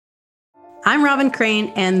I'm Robin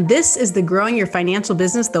Crane, and this is the Growing Your Financial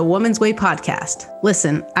Business the Woman's Way podcast.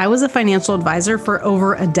 Listen, I was a financial advisor for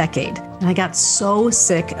over a decade, and I got so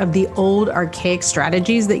sick of the old archaic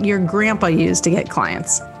strategies that your grandpa used to get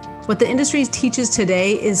clients. What the industry teaches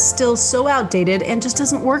today is still so outdated and just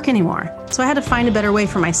doesn't work anymore. So I had to find a better way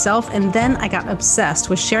for myself, and then I got obsessed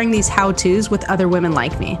with sharing these how-tos with other women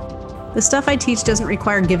like me. The stuff I teach doesn't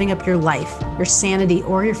require giving up your life, your sanity,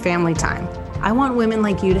 or your family time. I want women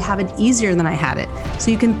like you to have it easier than I had it,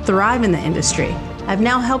 so you can thrive in the industry. I've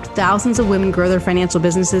now helped thousands of women grow their financial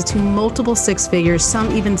businesses to multiple six figures,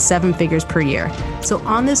 some even seven figures per year. So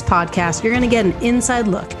on this podcast, you're going to get an inside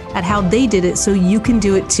look at how they did it so you can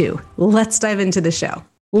do it too. Let's dive into the show.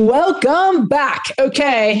 Welcome back.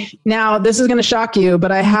 Okay, now this is going to shock you,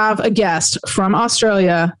 but I have a guest from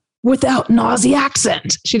Australia without an Aussie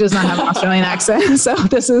accent. She does not have an Australian accent. So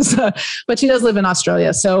this is, but she does live in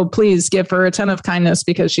Australia. So please give her a ton of kindness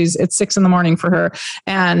because it's 6 a.m. for her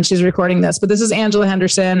and she's recording this. But this is Angela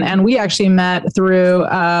Henderson. And we actually met through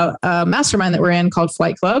a mastermind that we're in called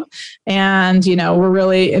Flight Club. And, you know, we're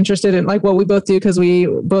really interested in like what we both do because we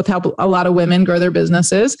both help a lot of women grow their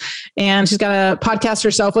businesses. And she's got a podcast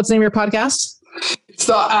herself. What's the name of your podcast? It's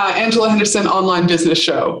the Angela Henderson Online Business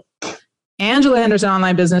Show. Angela Henderson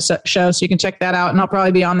Online Business Show. So you can check that out. And I'll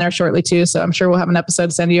probably be on there shortly too. So I'm sure we'll have an episode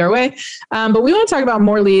to send you your way. But we want to talk about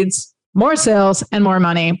more leads, more sales, and more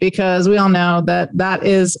money, because we all know that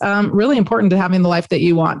is really important to having the life that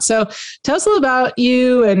you want. So tell us a little about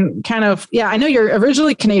you and kind of, I know you're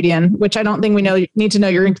originally Canadian, which I don't think we need to know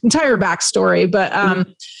your entire backstory, but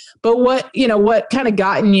what kind of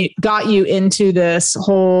got you into this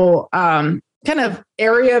whole, kind of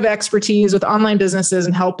area of expertise with online businesses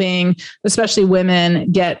and helping, especially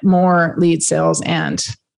women, get more lead sales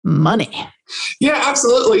and money? Yeah,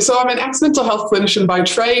 absolutely. So I'm an ex-mental health clinician by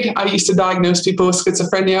trade. I used to diagnose people with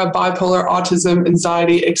schizophrenia, bipolar, autism,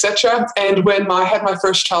 anxiety, etc. And when I had my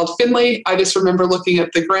first child, Finley, I just remember looking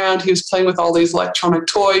at the ground. He was playing with all these electronic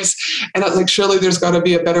toys. And I was like, surely there's got to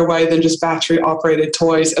be a better way than just battery-operated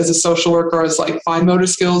toys. As a social worker, I was like, fine motor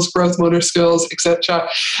skills, growth motor skills, etc.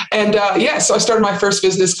 And so I started my first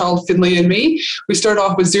business called Finley and Me. We started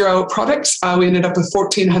off with 0 products. We ended up with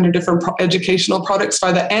 1,400 different educational products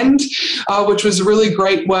by the end, which was a really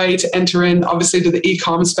great way to enter in, obviously, to the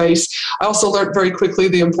e-com space. I also learned very quickly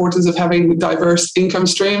the importance of having diverse income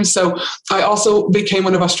streams. So I also became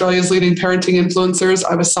one of Australia's leading parenting influencers.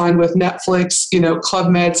 I was signed with Netflix, Club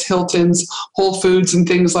Meds, Hilton's, Whole Foods, and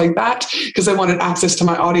things like that, because I wanted access to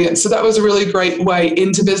my audience. So that was a really great way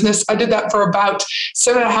into business. I did that for about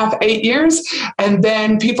 7.5, 8 years. And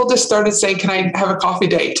then people just started saying, can I have a coffee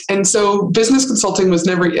date? And so business consulting was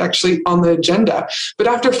never actually on the agenda. But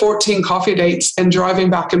after 14 coffee dates and driving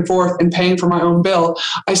back and forth and paying for my own bill,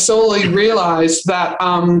 I solely realized that,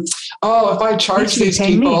 if I charge these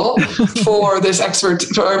people for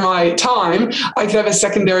my time, I could have a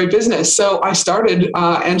secondary business. So I started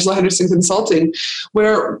Angela Henderson Consulting,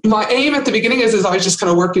 where my aim at the beginning is I was just kind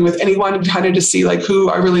of working with anyone kind of to see like who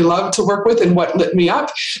I really love to work with and what lit me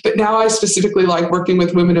up. But now I specifically like working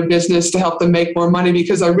with women in business to help them make more money,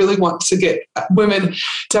 because I really want to get women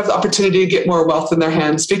to have the opportunity to get more wealth in their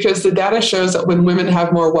hands, because the data shows that when women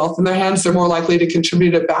have more wealth in their hands, they're more likely to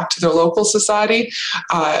contribute it back to their local society,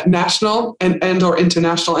 national and or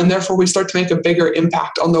international. And therefore we start to make a bigger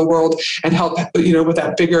impact on the world and help, with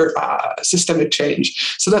that bigger systemic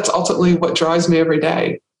change. So that's ultimately what drives me every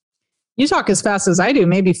day. You talk as fast as I do,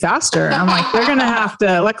 maybe faster. I'm like, they're going to have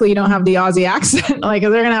to, luckily you don't have the Aussie accent. Like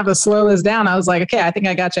they're going to have to slow this down. I was like, okay, I think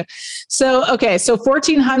I got you. So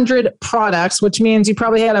 1,400 products, which means you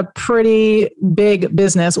probably had a pretty big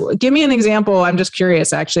business. Give me an example. I'm just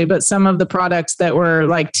curious actually, but some of the products that were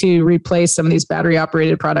like to replace some of these battery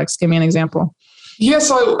operated products. Give me an example. Yeah,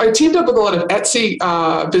 so I teamed up with a lot of Etsy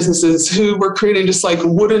businesses who were creating just like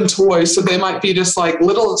wooden toys. So they might be just like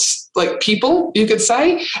little like people, you could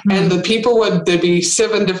say. Mm-hmm. And the people there'd be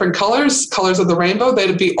 7 different colors of the rainbow.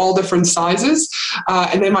 They'd be all different sizes.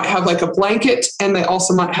 And they might have like a blanket, and they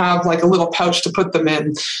also might have like a little pouch to put them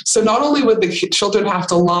in. So not only would the children have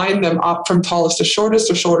to line them up from tallest to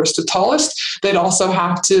shortest or shortest to tallest, they'd also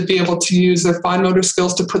have to be able to use their fine motor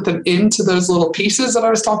skills to put them into those little pieces that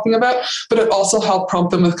I was talking about. But it also helped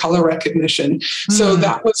prompt them with color recognition. Mm-hmm. So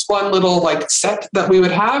that was one little like set that we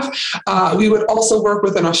would have. We would also work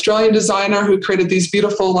with an Australian designer who created these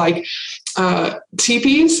beautiful like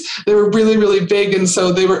teepees. They were really, really big. And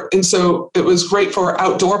so it was great for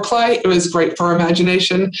outdoor play. It was great for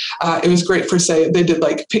imagination. It was great for, say, they did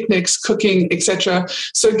like picnics, cooking, etc.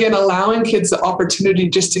 So again, allowing kids the opportunity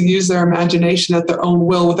just to use their imagination at their own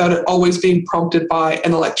will without it always being prompted by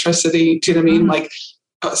an electricity. Do you know what I mean? Mm-hmm. Like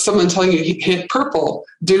someone telling you, hit purple,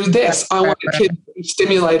 do this. I want a kid to be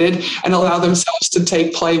stimulated and allow themselves to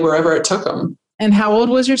take play wherever it took them. And how old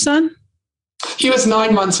was your son? He was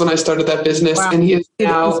 9 months when I started that business, and he is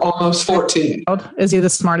now almost 14. Is he the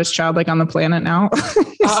smartest child like on the planet now?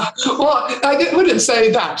 Well, I wouldn't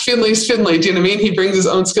say that. Finley's Finley. Do you know what I mean? He brings his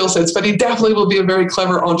own skill sets, but he definitely will be a very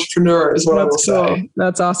clever entrepreneur, is what I will say.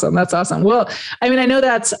 That's awesome. That's awesome. Well, I mean, I know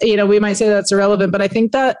that's, we might say that's irrelevant, but I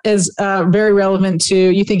think that is very relevant to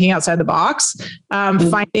you thinking outside the box,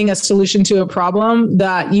 finding a solution to a problem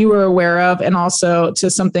that you were aware of, and also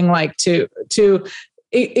to something like to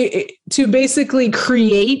basically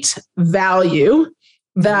create value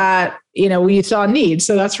that, we saw need.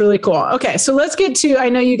 So that's really cool. Okay. So let's get to, I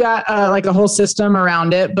know you got like a whole system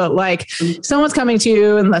around it, but like someone's coming to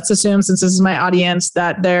you, and let's assume, since this is my audience,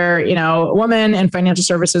 that they're, a woman in financial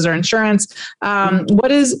services or insurance.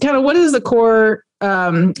 What is the core,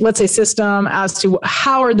 let's say, system as to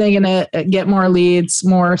how are they going to get more leads,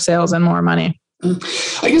 more sales, and more money?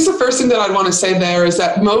 I guess the first thing that I'd want to say there is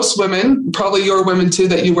that most women, probably your women too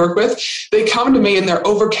that you work with, they come to me and they're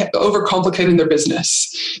overcomplicating their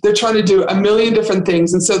business. They're trying to do a million different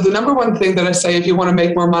things. And so the number one thing that I say, if you want to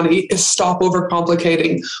make more money, is stop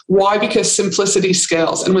overcomplicating. Why? Because simplicity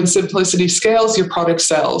scales. And when simplicity scales, your product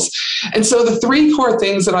sells. And so the three core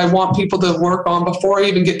things that I want people to work on before I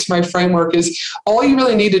even get to my framework is all you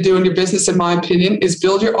really need to do in your business, in my opinion, is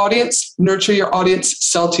build your audience, nurture your audience,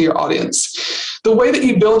 sell to your audience. The way that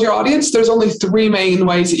you build your audience, there's only three main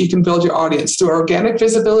ways that you can build your audience: through organic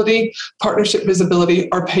visibility, partnership visibility,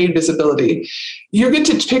 or paid visibility. You get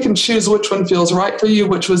to pick and choose which one feels right for you,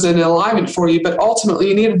 which was in alignment for you, but ultimately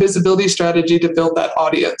you need a visibility strategy to build that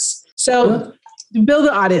audience. So build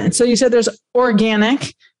the audience. So you said there's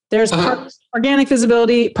organic, there's organic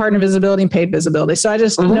visibility, partner visibility, and paid visibility. So I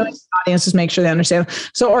just know the audience, just make sure they understand.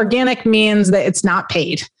 So organic means that it's not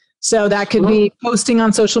paid. So that could be posting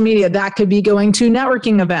on social media. That could be going to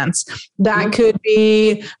networking events. That could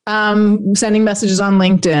be sending messages on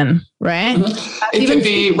LinkedIn, right? It could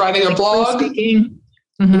be writing a blog.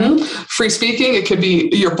 Free speaking. It could be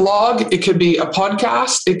your blog. It could be a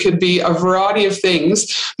podcast. It could be a variety of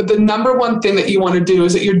things. But the number one thing that you want to do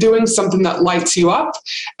is that you're doing something that lights you up,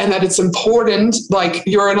 and that it's important, like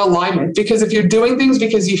you're in alignment. Because if you're doing things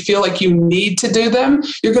because you feel like you need to do them,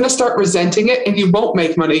 you're going to start resenting it, and you won't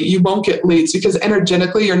make money. You won't get leads, because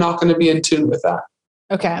energetically, you're not going to be in tune with that.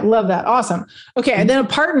 Okay. I love that. Awesome. Okay. And then a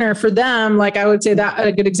partner for them, like I would say that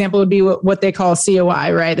a good example would be what they call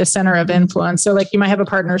COI, right? The center of influence. So like you might have a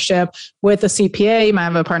partnership with a CPA, you might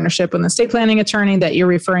have a partnership with an estate planning attorney that you're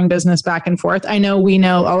referring business back and forth. I know we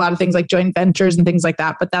know a lot of things like joint ventures and things like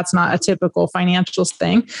that, but that's not a typical financial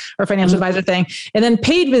thing or financial advisor thing. And then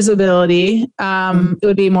paid visibility, it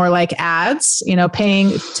would be more like ads,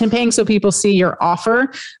 paying so people see your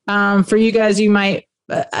offer. For you guys, you might,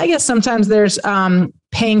 I guess sometimes there's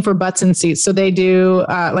paying for butts and seats. So they do,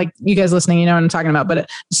 like you guys listening, you know what I'm talking about, but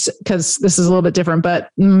because this is a little bit different, but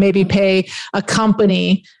maybe pay a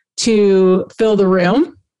company to fill the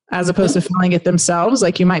room as opposed to filling it themselves.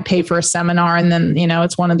 Like you might pay for a seminar, and then,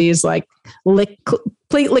 it's one of these like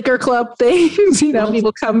plate liquor club things,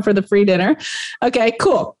 people come for the free dinner. Okay,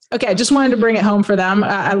 cool. Okay. Just wanted to bring it home for them,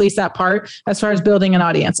 at least that part, as far as building an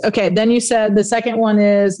audience. Okay. Then you said the second one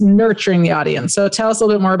is nurturing the audience. So tell us a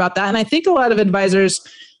little bit more about that. And I think a lot of advisors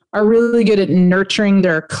are really good at nurturing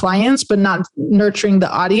their clients, but not nurturing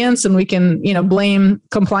the audience. And we can, blame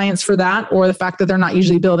compliance for that, or the fact that they're not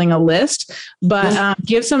usually building a list. But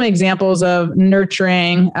give some examples of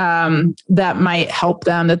nurturing that might help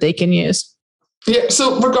them that they can use. Yeah.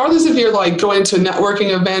 So regardless if you're like going to a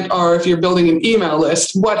networking event or if you're building an email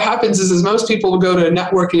list, what happens is most people will go to a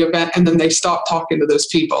networking event and then they stop talking to those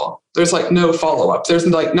people. There's like no follow-up. There's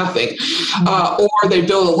like nothing. Or they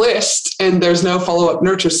build a list and there's no follow-up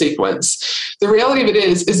nurture sequence. The reality of it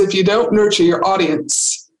is if you don't nurture your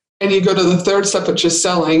audience and you go to the third step, which is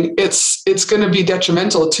selling, it's going to be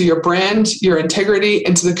detrimental to your brand, your integrity,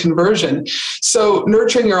 and to the conversion. So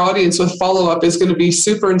nurturing your audience with follow-up is going to be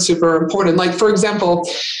super and super important. Like, for example,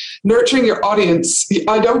 nurturing your audience.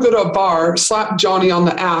 I don't go to a bar, slap Johnny on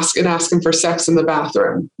the ass and ask him for sex in the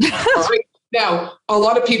bathroom. Right? Now, a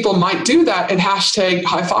lot of people might do that and hashtag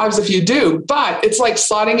high fives if you do, but it's like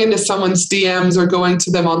sliding into someone's DMs or going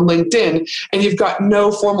to them on LinkedIn and you've got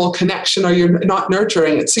no formal connection or you're not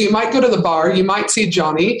nurturing it. So you might go to the bar, you might see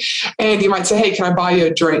Johnny and you might say, hey, can I buy you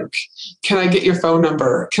a drink? can I get your phone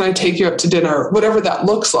number? Can I take you up to dinner? Whatever that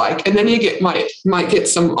looks like. And then you might get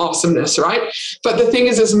some awesomeness, right? But the thing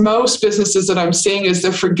is most businesses that I'm seeing is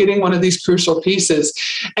they're forgetting one of these crucial pieces.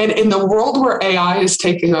 And in the world where AI is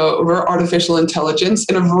taking over, artificial intelligence,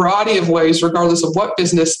 in a variety of ways, regardless of what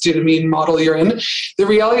business model you're in, the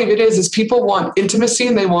reality of it is people want intimacy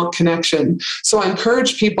and they want connection. So I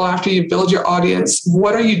encourage people, after you build your audience,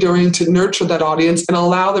 what are you doing to nurture that audience and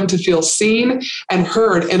allow them to feel seen and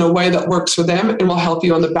heard in a way that works for them and will help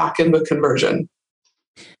you on the back end with conversion.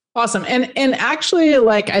 Awesome. And actually,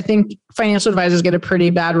 like, I think financial advisors get a pretty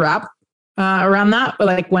bad rap around that, but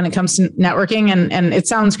like when it comes to networking, and it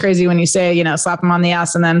sounds crazy when you say, slap them on the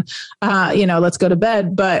ass and then, let's go to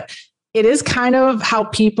bed. But it is kind of how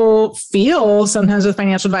people feel sometimes with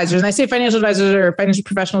financial advisors. And I say financial advisors or financial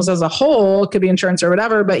professionals as a whole, it could be insurance or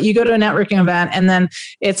whatever, but you go to a networking event and then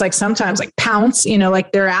it's like sometimes like pounce,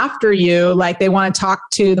 like they're after you, like they want to talk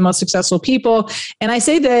to the most successful people. And I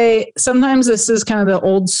say sometimes this is kind of the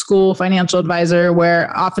old school financial advisor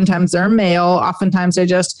where oftentimes they're male, oftentimes they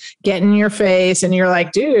just get in your face and you're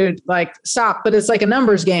like, dude, like stop. But it's like a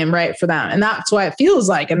numbers game, right, for them. And that's why it feels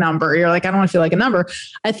like a number. You're like, I don't want to feel like a number.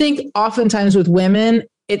 I think oftentimes with women,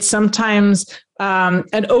 it's sometimes an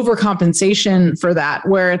overcompensation for that,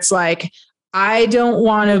 where it's like, I don't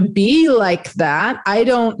want to be like that.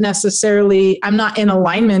 I'm not in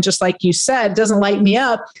alignment, just like you said, doesn't light me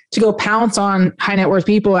up to go pounce on high net worth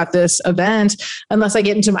people at this event, unless I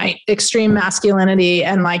get into my extreme masculinity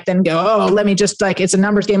and like then go, oh, let me just like, it's a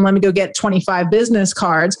numbers game. Let me go get 25 business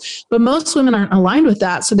cards. But most women aren't aligned with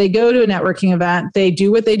that. So they go to a networking event. They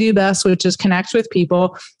do what they do best, which is connect with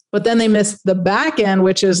people. But then they miss the back end,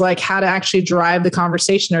 which is like how to actually drive the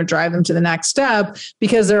conversation or drive them to the next step,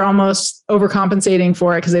 because they're almost overcompensating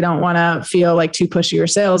for it because they don't want to feel like too pushy or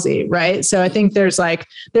salesy, right? So I think there's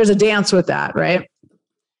a dance with that, right?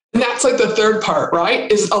 And that's like the third part,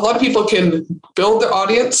 right? Is a lot of people can build their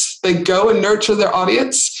audience, they go and nurture their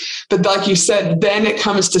audience. But like you said, then it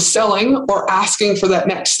comes to selling or asking for that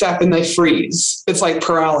next step and they freeze. It's like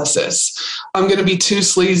paralysis. I'm going to be too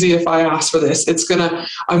sleazy if I ask for this.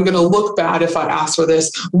 I'm going to look bad if I ask for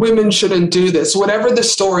this. Women shouldn't do this, whatever the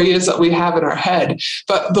story is that we have in our head.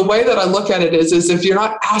 But the way that I look at it is if you're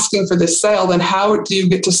not asking for this sale, then how do you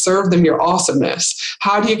get to serve them your awesomeness?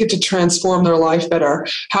 How do you get to transform their life better?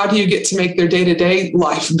 How do you get to make their day-to-day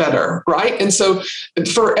life better, right? And so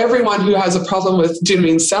for everyone who has a problem with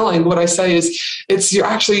selling, what I say is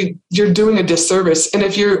you're doing a disservice. And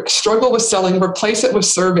if you struggle with selling, replace it with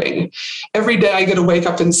serving. Every day I get to wake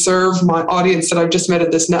up and serve my audience that I've just met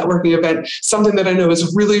at this networking event, something that I know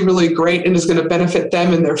is really, really great and is going to benefit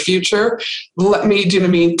them in their future. Let me,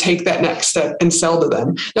 take that next step and sell to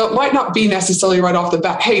them. Now, it might not be necessarily right off the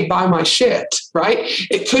bat, hey, buy my shit, right?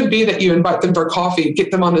 It could be that you invite them for coffee,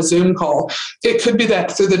 get them on a Zoom call. It could be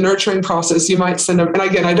that through the nurturing process, you might send them, and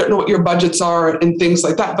again, I don't know what your budgets are and things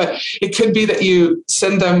like that, but it could be that you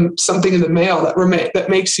send them something in the mail that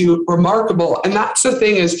makes you remarkable. And that's the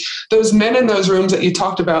thing, is those men in those rooms that you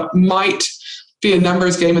talked about might be a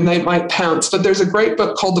numbers game and they might pounce. But there's a great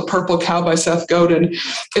book called The Purple Cow by Seth Godin.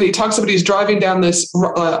 And he talks about, he's driving down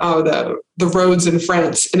the roads in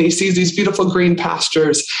France and he sees these beautiful green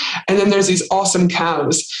pastures. And then there's these awesome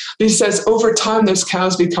cows. He says, over time, those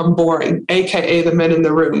cows become boring, AKA the men in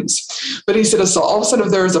the rooms. But he said, so all of a sudden,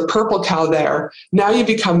 if there is a purple cow there, now you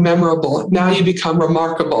become memorable. Now you become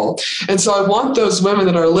remarkable. And so I want those women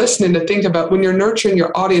that are listening to think about, when you're nurturing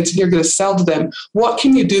your audience and you're going to sell to them, what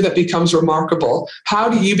can you do that becomes remarkable? How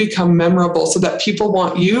do you become memorable so that people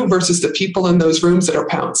want you versus the people in those rooms that are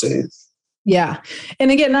pouncing? Yeah. And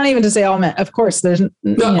again, not even to say all men, of course, there's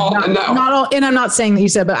not all, and I'm not saying that you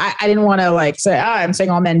said, but I didn't want to like say, I'm saying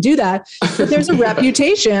all men do that, but there's a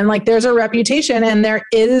reputation, and there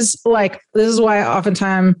is like, this is why I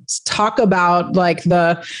oftentimes talk about like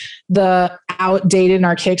the outdated and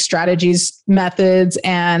archaic strategies, methods,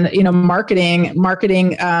 and,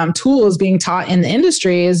 marketing tools being taught in the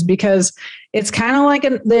industry, is because it's kind of like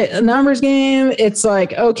a numbers game. It's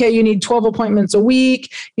like, okay, you need 12 appointments a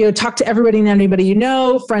week. Talk to everybody and anybody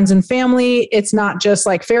friends and family. It's not just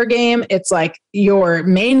like fair game. It's like your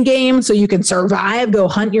main game, so you can survive, go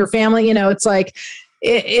hunt your family. It's like,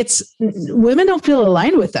 it's women don't feel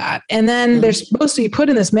aligned with that. And then they're supposed to be put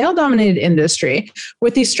in this male-dominated industry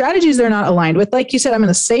with these strategies they're not aligned with. Like you said, I'm going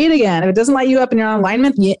to say it again. If it doesn't light you up and you're not aligned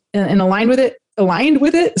with it.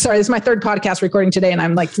 Sorry, this is my third podcast recording today and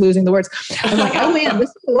I'm like losing the words. I'm like, oh man, this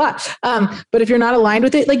is a lot. But if you're not aligned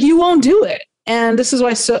with it, like you won't do it. And this is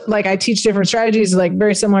why, I teach different strategies, like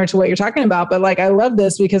very similar to what you're talking about. But like, I love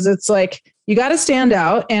this because it's like, you got to stand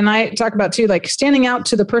out. And I talk about too, like standing out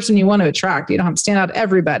to the person you want to attract. You don't have to stand out to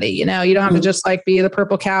everybody. You know, you don't have to just like be the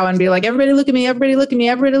purple cow and be like, everybody look at me, everybody look at me,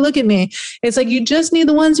 everybody look at me. It's like, you just need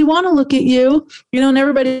the ones who want to look at you, you know, and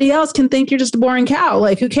everybody else can think you're just a boring cow.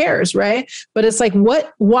 Like, who cares? Right. But it's like,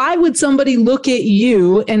 why would somebody look at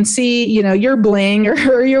you and see, you know, your bling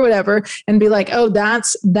or your whatever and be like, oh,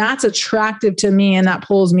 that's attractive to me and that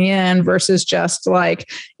pulls me in, versus just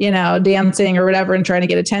like, you know, dancing or whatever and trying to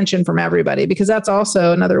get attention from everybody, because that's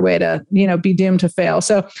also another way to, you know, be doomed to fail.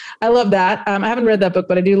 So I love that. I haven't read that book,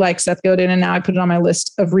 but I do like Seth Godin, and now I put it on my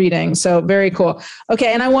list of reading. So very cool.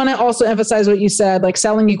 Okay. And I want to also emphasize what you said, like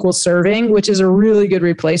selling equals serving, which is a really good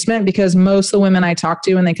replacement, because most of the women I talk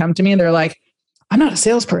to when they come to me, they're like, I'm not a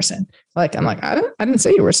salesperson. Like, I'm like, I didn't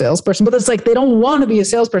say you were a salesperson, but it's like, they don't want to be a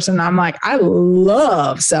salesperson. And I'm like, I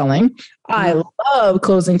love selling. I love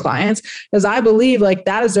closing clients, because I believe like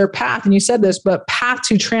that is their path. And you said this, but path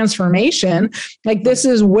to transformation, like this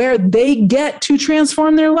is where they get to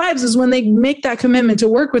transform their lives, is when they make that commitment to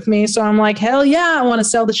work with me. So I'm like, hell yeah, I want to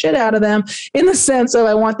sell the shit out of them, in the sense of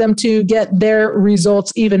I want them to get their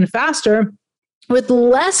results even faster with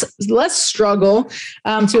less struggle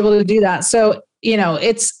to be able to do that. So, you know,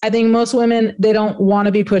 I think most women, they don't want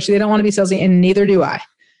to be pushy. They don't want to be salesy, and neither do I.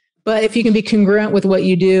 But if you can be congruent with what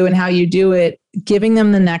you do and how you do it, giving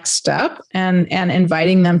them the next step and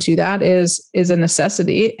inviting them to that is a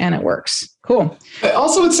necessity, and it works. Cool. I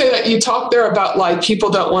also would say that you talk there about like people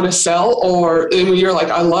don't want to sell, or when you're like,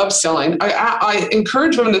 I love selling. I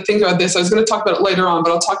encourage women to think about this. I was going to talk about it later on,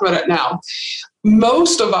 but I'll talk about it now.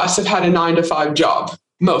 Most of us have had a 9-to-5 job.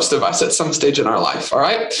 Most of us at some stage in our life, all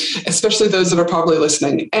right? Especially those that are probably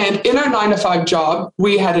listening. And in our 9-to-5 job,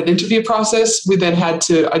 we had an interview process. We then had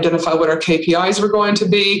to identify what our KPIs were going to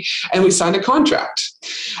be, and we signed a contract.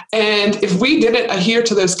 And if we didn't adhere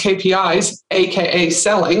to those KPIs, AKA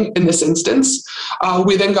selling in this instance,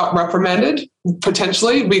 we then got reprimanded.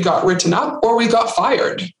 Potentially, we got written up, or we got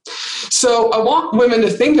fired. So I want women to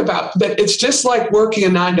think about that. It's just like working a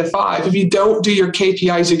 9-to-5. If you don't do your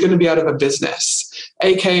KPIs, you're going to be out of a business.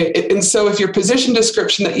 And so if your position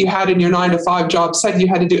description that you had in your 9-to-5 job said you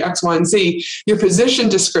had to do X, Y, and Z, your position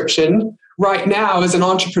description right now as an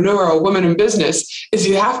entrepreneur or a woman in business is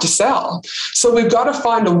you have to sell. So we've got to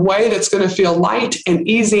find a way that's going to feel light and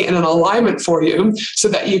easy and an alignment for you so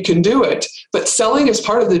that you can do it. But selling is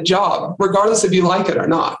part of the job, regardless if you like it or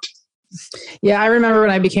not. Yeah, I remember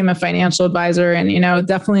when I became a financial advisor, and, you know,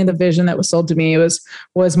 definitely the vision that was sold to me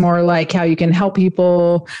was more like how you can help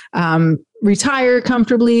people retire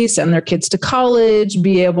comfortably, send their kids to college,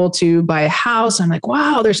 be able to buy a house. I'm like,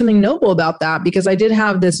 wow, there's something noble about that, because I did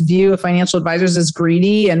have this view of financial advisors as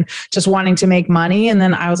greedy and just wanting to make money. And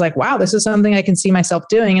then I was like, wow, this is something I can see myself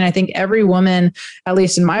doing. And I think every woman, at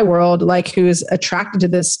least in my world, like who is attracted to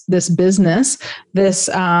this business, this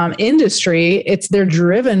industry, they're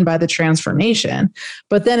driven by the transformation.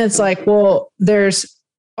 But then it's like, well, there's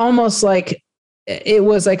almost like, it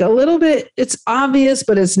was like a little bit, it's obvious,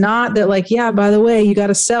 but it's not that like, yeah, by the way, you got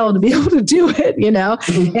to sell to be able to do it, you know?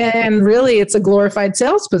 And really it's a glorified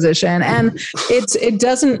sales position. And it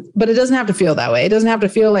doesn't have to feel that way. It doesn't have to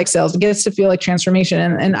feel like sales. It gets to feel like transformation.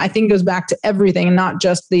 And I think it goes back to everything, not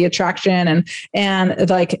just the attraction and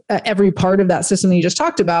like every part of that system that you just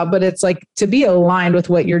talked about, but it's like to be aligned with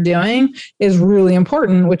what you're doing is really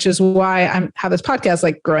important, which is why I have this podcast,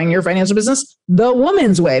 like Growing Your Financial Business the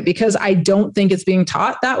Woman's Way, because I don't think it's being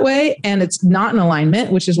taught that way, and it's not in alignment,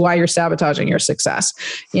 which is why you're sabotaging your success,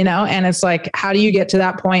 you know? And it's like, how do you get to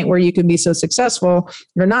that point where you can be so successful?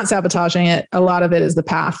 You're not sabotaging it. A lot of it is the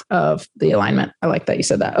path of the alignment. I like that you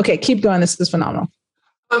said that. Okay, keep going. This is phenomenal.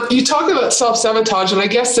 You talk about self-sabotage, and I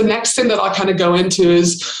guess the next thing that I kind of go into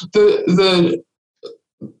is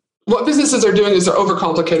what businesses are doing is they're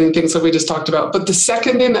overcomplicating things that we just talked about. But the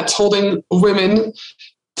second thing that's holding women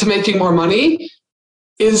to making more money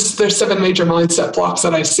is there's 7 major mindset blocks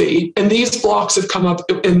that I see. And these blocks have come up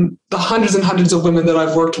in the hundreds and hundreds of women that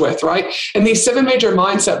I've worked with, right? And these 7 major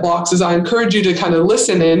mindset blocks is I encourage you to kind of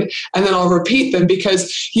listen in, and then I'll repeat them,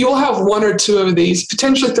 because you will have 1 or 2 of these,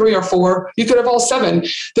 potentially 3 or 4. You could have all 7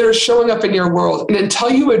 that are showing up in your world. And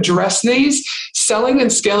until you address these, selling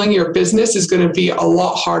and scaling your business is going to be a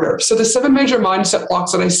lot harder. So the 7 major mindset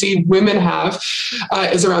blocks that I see women have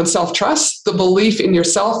is around self-trust, the belief in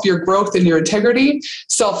yourself, your growth, and your integrity.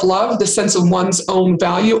 Self-love, the sense of one's own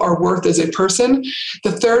value or worth as a person. The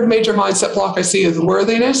 3rd major mindset block I see is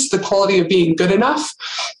worthiness, the quality of being good enough.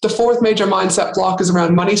 The 4th major mindset block is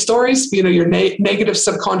around money stories, you know, your negative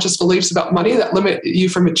subconscious beliefs about money that limit you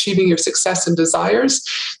from achieving your success and desires.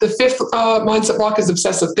 The 5th mindset block is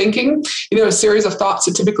obsessive thinking, you know, a series series of thoughts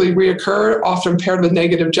that typically reoccur, often paired with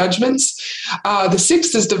negative judgments. The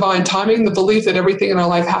sixth is divine timing, the belief that everything in our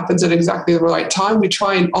life happens at exactly the right time. We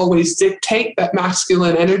try and always dictate that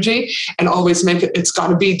masculine energy and always make it, it's got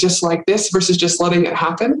to be just like this versus just letting it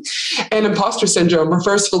happen. And imposter syndrome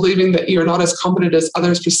refers to believing that you're not as competent as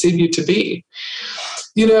others perceive you to be.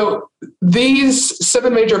 You know, these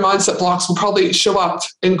 7 major mindset blocks will probably show up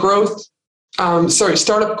in growth,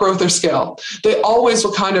 startup growth or scale. They always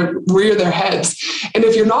will kind of rear their heads. And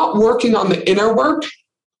if you're not working on the inner work,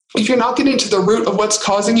 if you're not getting to the root of what's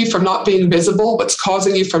causing you from not being visible, what's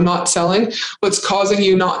causing you from not selling, what's causing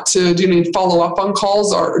you not to follow up on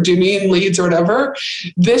calls or do leads or whatever,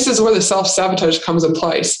 this is where the self-sabotage comes in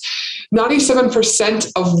place.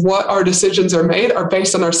 97% of what our decisions are made are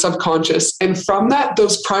based on our subconscious. And from that,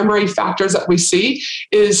 those primary factors that we see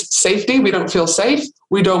is safety. We don't feel safe.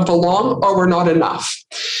 We don't belong, or we're not enough.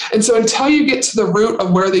 And so until you get to the root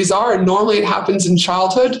of where these are, and normally it happens in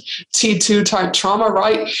childhood, T2 type trauma,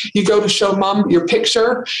 right? You go to show mom your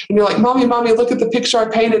picture and you're like, mommy, look at the picture I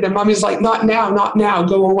painted. And mommy's like, not now,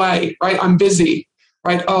 go away, right? I'm busy.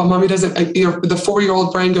 Right? Oh, mommy doesn't, the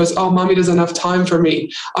 4-year-old brain goes, oh, mommy doesn't have time for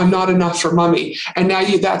me. I'm not enough for mommy. And now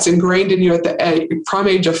that's ingrained in you at the prime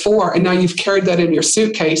age of 4. And now you've carried that in your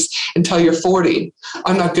suitcase until you're 40.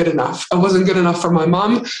 I'm not good enough. I wasn't good enough for my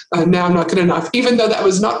mom. Now I'm not good enough. Even though that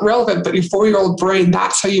was not relevant, but your 4-year-old brain,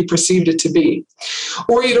 that's how you perceived it to be.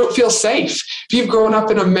 Or you don't feel safe. If you've grown up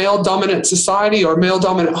in a male dominant society or male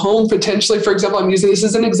dominant home, potentially, for example, I'm using this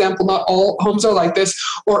as an example, not all homes are like this,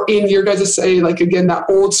 or in your guys' say, like, again, that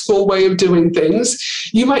old school way of doing things,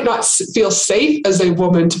 you might not feel safe as a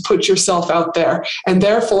woman to put yourself out there. And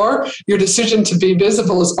therefore, your decision to be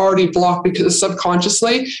visible is already blocked because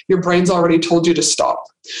subconsciously, your brain's already told you to stop.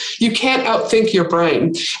 You can't outthink your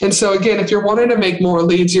brain. And so again, if you're wanting to make more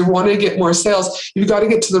leads, you're wanting to get more sales, you've got to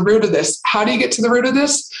get to the root of this. How do you get to the root of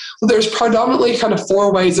this? Well, there's predominantly kind of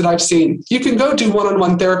 4 ways that I've seen. You can go do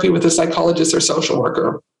one-on-one therapy with a psychologist or social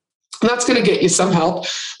worker. And that's going to get you some help.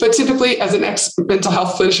 But typically, as an ex-mental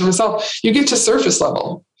health clinician myself, you get to surface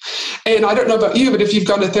level. And I don't know about you, but if you've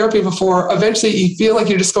gone to therapy before, eventually you feel like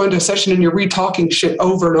you're just going to a session and you're re-talking shit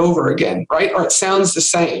over and over again, right? Or it sounds the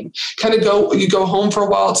same. You go home for a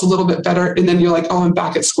while, it's a little bit better, and then you're like, oh, I'm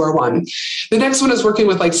back at square one. The next one is working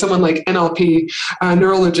with like someone like NLP,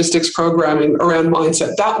 neuro-logistics programming around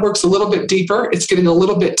mindset. That works a little bit deeper. It's getting a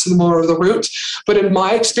little bit to the more of the root. But in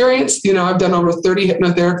my experience, I've done over 30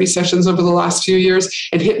 hypnotherapy sessions over the last few years.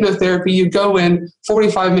 And hypnotherapy, you go in,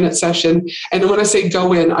 45-minute session. And when I say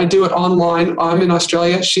go in, I do it online. I'm in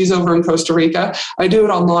Australia. She's over in Costa Rica. I do it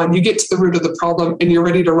online. You get to the root of the problem and you're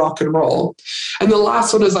ready to rock and roll. And the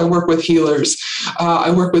last one is I work with healers. I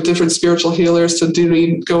work with different spiritual healers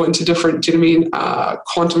to go into different,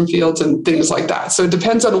 quantum fields and things like that. So it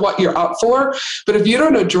depends on what you're up for. But if you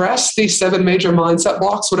don't address these 7 major mindset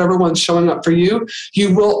blocks, whatever one's showing up for you,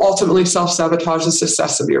 you will ultimately self-sabotage the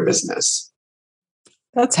success of your business.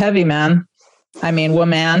 That's heavy, man. I mean,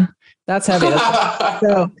 woman. That's heavy.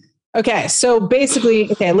 So basically,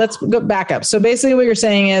 let's go back up. So basically what you're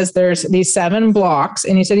saying is there's these 7 blocks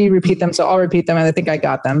and you said you repeat them. So I'll repeat them. And I think I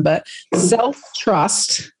got them, but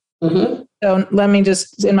self-trust. Mm-hmm. So let me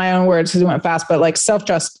just, in my own words, because we went fast, but like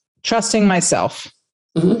self-trust, trusting myself.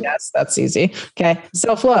 Mm-hmm. Yes, that's easy. Okay.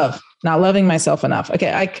 Self-love, not loving myself enough.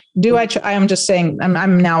 Okay. I am just saying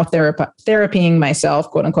I'm now therapying myself,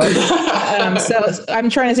 quote unquote. So I'm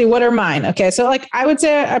trying to see what are mine. Okay. So like, I would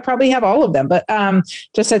say I probably have all of them, but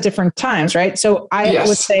just at different times. Right. So I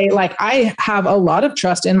would say like, I have a lot of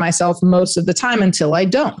trust in myself most of the time until I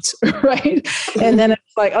don't. Right. And then it's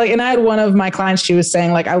like, and I had one of my clients, she was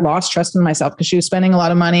saying like, I lost trust in myself because she was spending a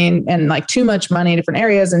lot of money and like too much money in different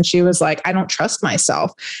areas. And she was like, I don't trust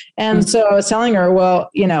myself. And so I was telling her, well,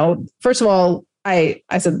 first of all, I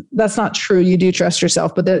said, that's not true. You do trust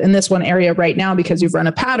yourself. But in this one area right now, because you've run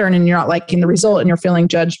a pattern and you're not liking the result and you're feeling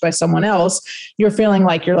judged by someone else, you're feeling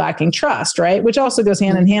like you're lacking trust, right? Which also goes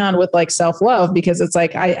hand in hand with like self-love, because it's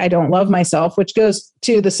like, I don't love myself, which goes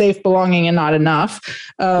to the safe, belonging, and not enough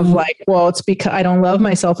of like, well, it's because I don't love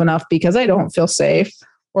myself enough because I don't feel safe,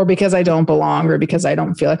 or because I don't belong, or because I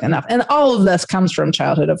don't feel like enough. And all of this comes from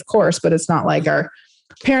childhood, of course, but it's not like our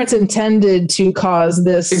parents intended to cause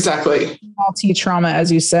this exactly multi-trauma,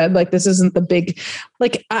 as you said. Like this isn't the big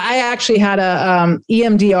like I actually had a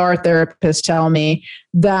EMDR therapist tell me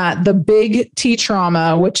that the big T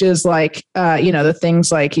trauma, which is like, the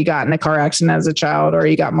things like you got in a car accident as a child, or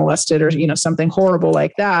you got molested, or, something horrible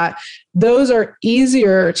like that, those are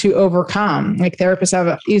easier to overcome. Like therapists have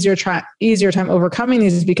an easier time overcoming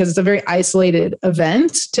these because it's a very isolated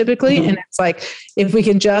event typically. Mm-hmm. And it's like, if we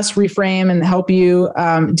can just reframe and help you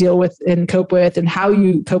deal with and cope with and how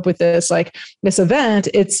you cope with this, like this event,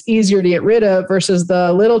 it's easier to get rid of versus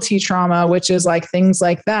the little T trauma, which is like things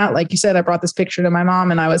like that. Like you said, I brought this picture to my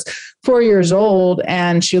mom and I was 4 years old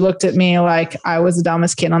and she looked at me like I was the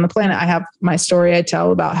dumbest kid on the planet. I have my story I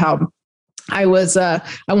tell about how I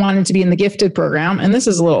wanted to be in the gifted program. And this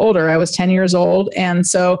is a little older. I was 10 years old. And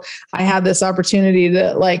so I had this opportunity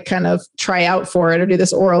to like kind of try out for it or do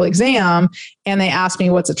this oral exam. And they asked me,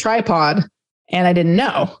 what's a tripod? And I didn't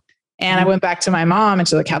know. And I went back to my mom and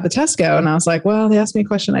she's like, how'd the test go? And I was like, well, they asked me a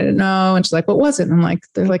question I didn't know. And she's like, what was it? And I'm like,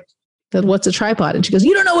 they're like, what's a tripod? And she goes,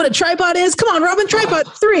 you don't know what a tripod is? Come on, Robin,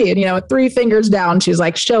 tripod 3. And, with 3 fingers down, she's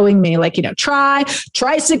like showing me like,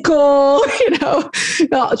 tricycle,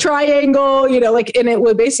 triangle, and it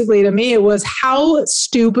would basically, to me, it was how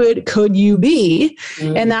stupid could you be?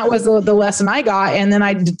 Mm-hmm. And that was the lesson I got. And then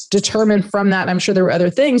I determined from that, I'm sure there were other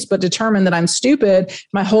things, but determined that I'm stupid.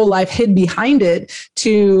 My whole life hid behind it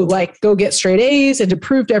to like go get straight A's and to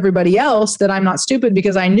prove to everybody else that I'm not stupid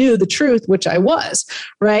because I knew the truth, which I was,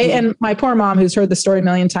 right? Mm-hmm. And my poor mom, who's heard the story a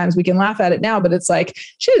million times, we can laugh at it now, but it's like,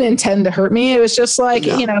 she didn't intend to hurt me. It was just like,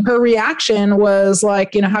 her reaction was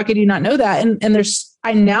like, how could you not know that? And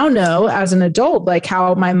I now know as an adult, like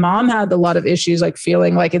how my mom had a lot of issues, like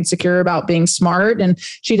feeling like insecure about being smart. And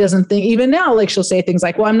she doesn't think even now, like she'll say things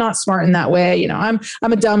like, well, I'm not smart in that way. I'm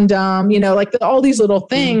a dumb, like all these little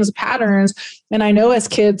things, patterns. And I know as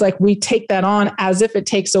kids, like we take that on as if it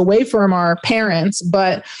takes away from our parents,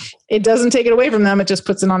 but it doesn't take it away from them. It just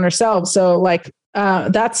puts it on ourselves. So like,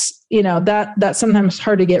 that's sometimes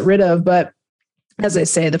hard to get rid of, but as I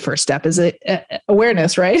say, the first step is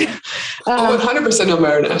awareness, right? 100%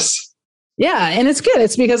 awareness. Yeah. And it's good.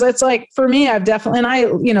 It's because it's like, for me, I've definitely, and I,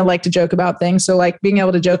 like to joke about things. So like being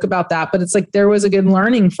able to joke about that, but it's like, there was a good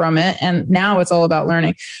learning from it. And now it's all about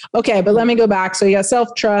learning. Okay. But let me go back. So you got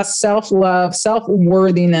self-trust, self-love,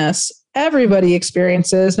 self-worthiness. Everybody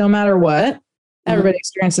experiences no matter what. Everybody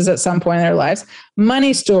experiences at some point in their lives.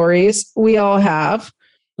 Money stories, we all have.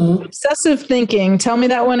 Obsessive thinking. Tell me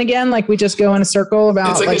that one again. Like we just go in a circle about.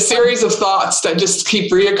 It's like a series of thoughts that just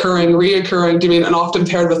keep reoccurring, and often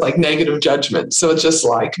paired with like negative judgment. So it's just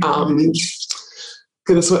like,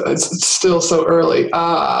 goodness, it's still so early.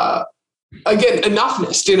 Again,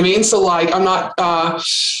 enoughness. Do you know what I mean? So like, I'm not.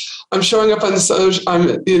 I'm showing up on the social,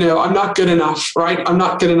 I'm not good enough, right? I'm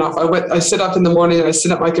not good enough. I sit up in the morning and I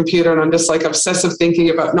sit at my computer and I'm just like obsessive thinking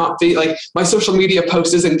about not being like my social media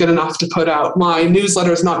post isn't good enough to put out. My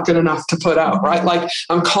newsletter is not good enough to put out, right? Like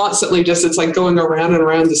I'm constantly it's like going around and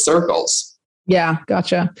around the circles. Yeah.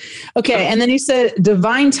 Gotcha. Okay. And then you said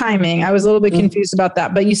divine timing. I was a little bit confused about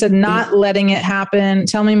that, but you said not letting it happen.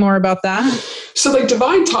 Tell me more about that. So like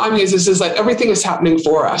divine timing is like everything is happening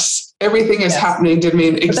for us. Everything is happening to me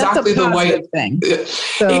exactly the way it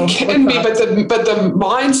can be, but the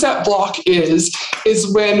mindset block is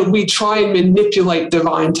when we try and manipulate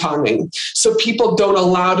divine timing. So people don't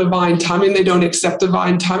allow divine timing. They don't accept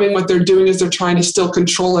divine timing. What they're doing is they're trying to still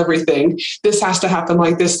control everything. This has to happen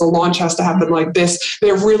like this. The launch has to happen like this.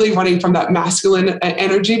 They're really running from that masculine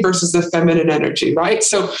energy versus the feminine energy, right?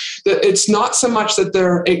 So it's not so much that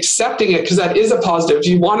they're accepting it because that is a positive.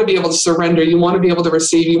 You want to be able to surrender. You want to be able to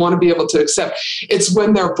receive. You want to be able to accept. It's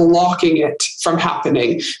when they're blocking it from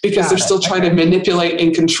happening because they're still trying to manipulate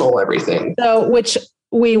and control everything. So, which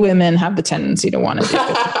we women have the tendency to want to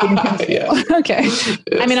do. Yeah. Okay. Yes.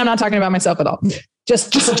 I mean, I'm not talking about myself at all.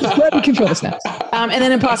 Just let me control this now. And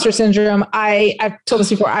then imposter syndrome. I've told this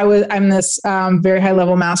before. I'm this very high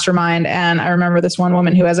level mastermind. And I remember this one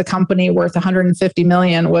woman who has a company worth 150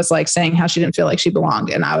 million was like saying how she didn't feel like she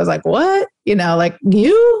belonged. And I was like, what?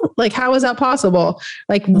 How is that possible?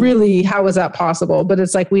 Like, really, how is that possible? But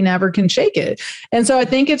it's like, we never can shake it. And so I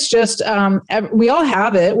think it's just, we all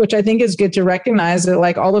have it, which I think is good to recognize that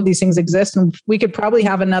like all of these things exist. And we could probably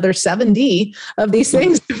have another 70 of these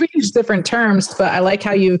things if we use different terms. But I like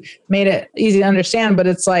how you made it easy to understand. But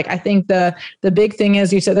it's like, I think the big thing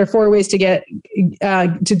is, you said there are 4 ways to get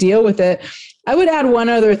to deal with it. I would add one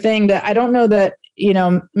other thing that I don't know that,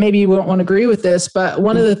 maybe you won't want to agree with this, but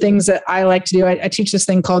one of the things that I like to do, I teach this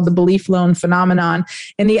thing called the belief loan phenomenon.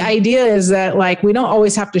 And the idea is that like, we don't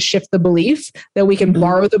always have to shift the belief, that we can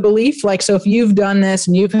borrow the belief. Like, so if you've done this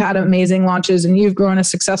and you've had amazing launches and you've grown a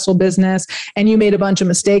successful business and you made a bunch of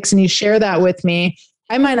mistakes and you share that with me,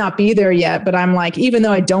 I might not be there yet, but I'm like, even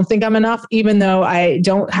though I don't think I'm enough, even though I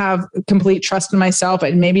don't have complete trust in myself,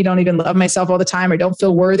 I maybe don't even love myself all the time or don't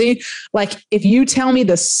feel worthy. Like if you tell me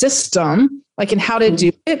the system, like and how to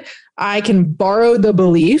do it, I can borrow the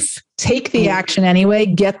belief, take the action anyway,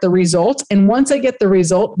 get the result. And once I get the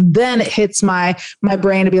result, then it hits my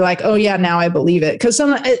brain to be like, oh yeah, now I believe it. Because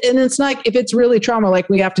and it's like, if it's really trauma, like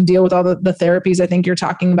we have to deal with all the therapies I think you're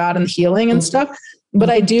talking about and healing and stuff. But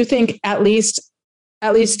I do think at least,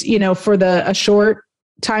 for a short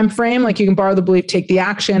time frame, like you can borrow the belief, take the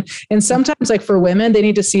action. And sometimes like for women, they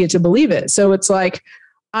need to see it to believe it. So it's like,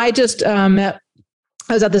 I just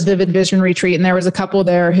I was at this Vivid Vision retreat and there was a couple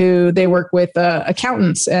there who they work with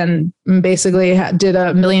accountants and basically did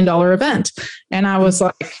 $1 million event. And I was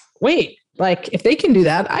like, wait, like if they can do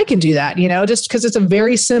that, I can do that, just because it's a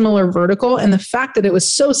very similar vertical. And the fact that it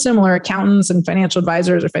was so similar, accountants and financial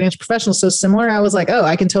advisors or financial professionals, so similar, I was like, oh,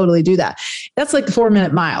 I can totally do that. That's like the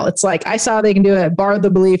 4-minute mile. It's like, I saw they can do it, I borrowed the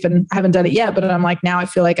belief and haven't done it yet, but I'm like, now I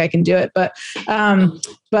feel like I can do it. But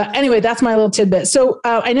anyway, that's my little tidbit. So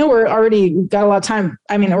I know we're already got a lot of time.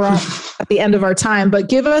 I mean, we're at the end of our time, but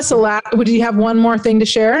give us would you have one more thing to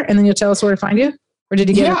share and then you'll tell us where to find you? Or did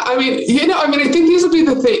you get I think these would be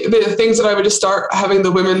the things that I would just start having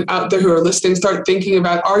the women out there who are listening start thinking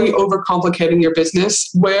about. Are you overcomplicating your business?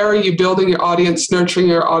 Where are you building your audience, nurturing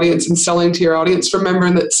your audience, and selling to your audience?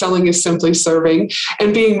 Remembering that selling is simply serving,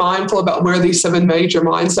 and being mindful about where these 7 major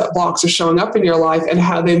mindset blocks are showing up in your life and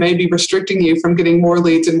how they may be restricting you from getting more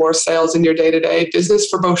leads and more sales in your day-to-day business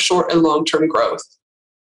for both short and long-term growth.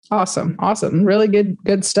 Awesome. Really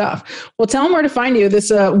good stuff. Well, tell them where to find you.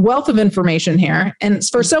 This wealth of information here. And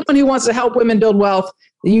for someone who wants to help women build wealth,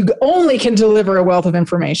 you only can deliver a wealth of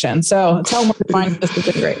information. So tell them where to find this. Has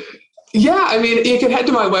been great. Yeah, I mean, you can head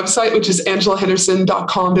to my website, which is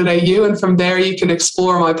angelahenderson.com.au. And from there, you can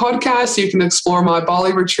explore my podcast. You can explore my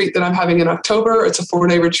Bali retreat that I'm having in October. It's a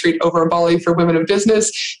 4-day retreat over in Bali for women in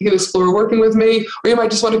business. You can explore working with me, or you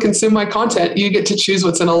might just want to consume my content. You get to choose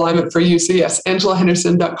what's in alignment for you. So yes,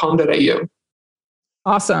 angelahenderson.com.au.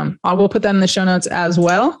 Awesome. We'll put that in the show notes as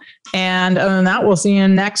well. And other than that, we'll see you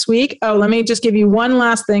next week. Oh, let me just give you one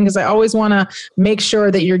last thing, because I always want to make sure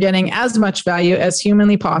that you're getting as much value as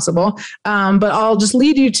humanly possible. But I'll just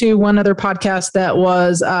lead you to one other podcast that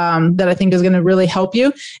that I think is going to really help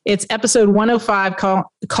you. It's episode 105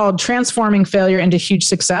 called Transforming Failure into Huge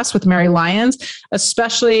Success with Mary Lyons,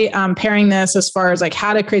 especially pairing this as far as like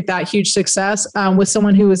how to create that huge success with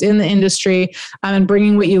someone who is in the industry and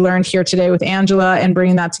bringing what you learned here today with Angela and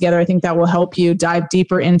bringing that together. I think that will help you dive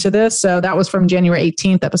deeper into this. So that was from January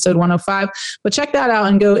 18th, episode 105. But check that out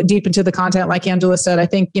and go deep into the content. Like Angela said, I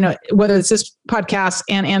think, whether it's this podcast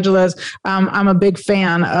and Angela's, I'm a big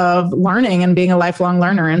fan of learning and being a lifelong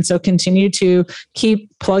learner. And so continue to keep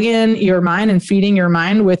plugging your mind and feeding your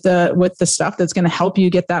mind with the stuff that's going to help you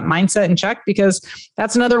get that mindset in check, because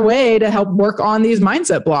that's another way to help work on these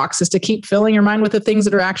mindset blocks, is to keep filling your mind with the things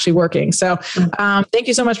that are actually working. So thank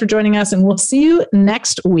you so much for joining us, and we'll see you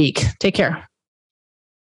next week. Take care.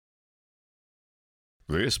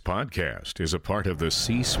 This podcast is a part of the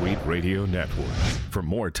C-Suite Radio Network. For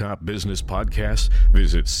more top business podcasts,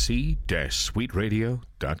 visit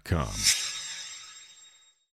c-suiteradio.com.